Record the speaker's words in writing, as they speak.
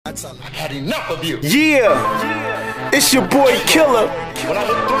I had enough of you. Yeah, it's your boy Killer.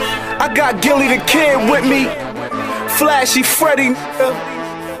 I got Gillie the Kid with me. Flashy Freddy,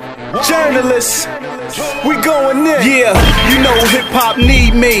 journalist. We going in. Yeah, you know hip-hop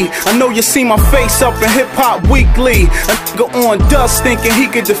need me. I know you see my face up in Hip-Hop Weekly. A nigga on dust thinking he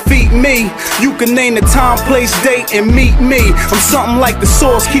could defeat me. You can name the time, place, date, and meet me. I'm something like the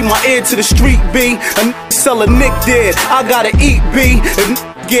Source, keep my ear to the street, B. A nigga sell a nick dead, I gotta eat, B.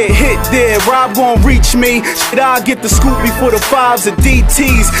 If get hit there, Rob gon' reach me. Shit, I'll get the scoop before the fives and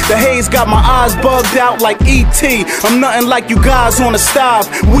DTs. The haze got my eyes bugged out like E.T. I'm nothing like you guys on the stop.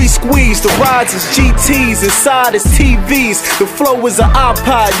 We squeeze, the rides is GTs, inside is TVs. The flow is an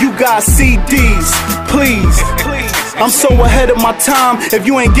iPod, you got CDs. Please, I'm so ahead of my time. If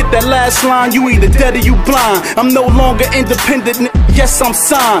you ain't get that last line, you either dead or you blind. I'm no longer independent, yes I'm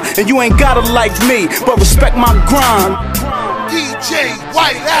signed. And you ain't gotta like me, but respect my grind. DJ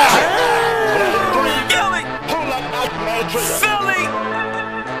Whiteowl. Gillie. Philly.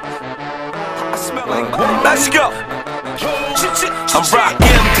 I smell like let's go. I'm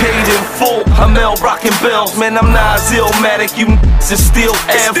rockin', paid in full. I'm L rockin' bells, man. I'm not Illmatic. You is still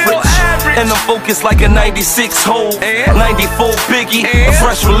average. And I'm focused like a 96 hole, 94 Biggie. A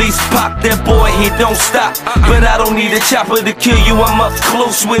fresh release pop, that boy he don't stop. But I don't need a chopper to kill you. I'm up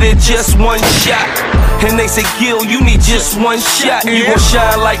close with it, just one shot. And they say, Gil, you need just one shot. You gon'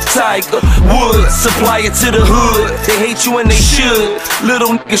 shine like Tiger Wood. Supply it to the hood. They hate you and they should.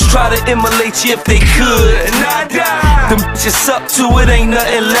 Little niggas try to immolate you if they could. And I die. Them bitches up to it, ain't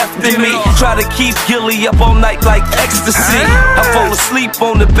nothing left in me. Try to keep Gillie up all night like ecstasy. I fall asleep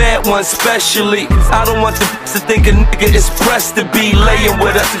on the bad one especially. I don't want the bitch to think a nigga is pressed to be laying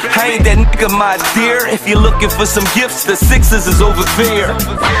with her. I ain't that nigga, my dear. If you're looking for some gifts, the Sixers is over there.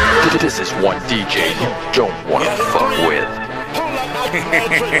 This is one DJ you don't wanna fuck with.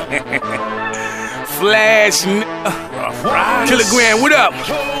 Flash, Kilogram, what up?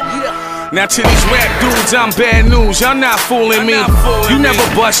 Now to these rap dudes, I'm bad news. Y'all not fooling me. You never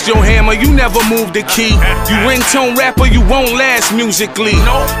bust your hammer, you never move the key. You ringtone rapper, you won't last musically.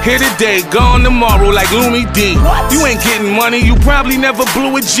 Here today, gone tomorrow like Loomy D. You ain't getting money, you probably never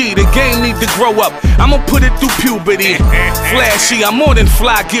blew a G. The game need to grow up, I'ma put it through puberty. Flashy, I'm more than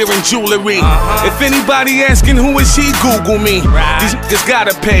fly gear and jewelry. If anybody asking who is he, Google me. These niggas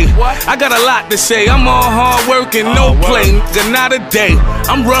gotta pay. I got a lot to say, I'm all hard work and no play, nigga, not a day.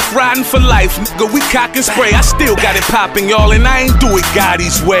 I'm rough riding for life, nigga, we cock and spray. I still got it popping, y'all, and I ain't do it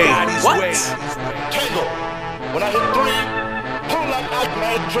Gotti's way. What? Tango. When I hit 3, pull up like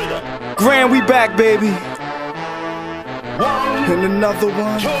mad trigger. Grand, we back, baby. And another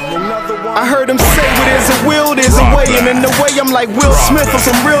one, another one. I heard him say, where there's a will, there's a way. And in the way, I'm like Will Smith on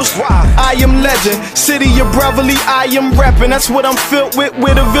some real I am legend. City of Brotherly, I am reppin'. That's what I'm filled with,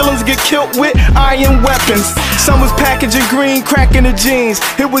 where the villains get killed with iron weapons. Some was packaging green, cracking the jeans.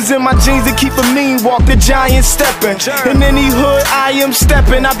 It was in my jeans to keep a mean walk, the giant steppin'. In any hood, I am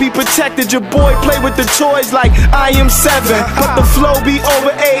steppin'. I be protected, your boy play with the toys like I am 7. But the flow be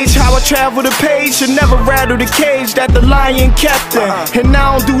over age, how I travel the page. Should never rattle the cage that the lion kept in. And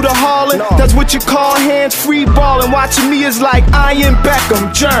I don't do the hauling, that's what you call hands free ballin'. Watching me is like Iron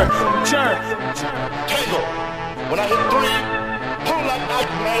Beckham, Tango. When I hit 3, pull up like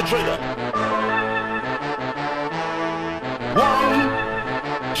mad trigger.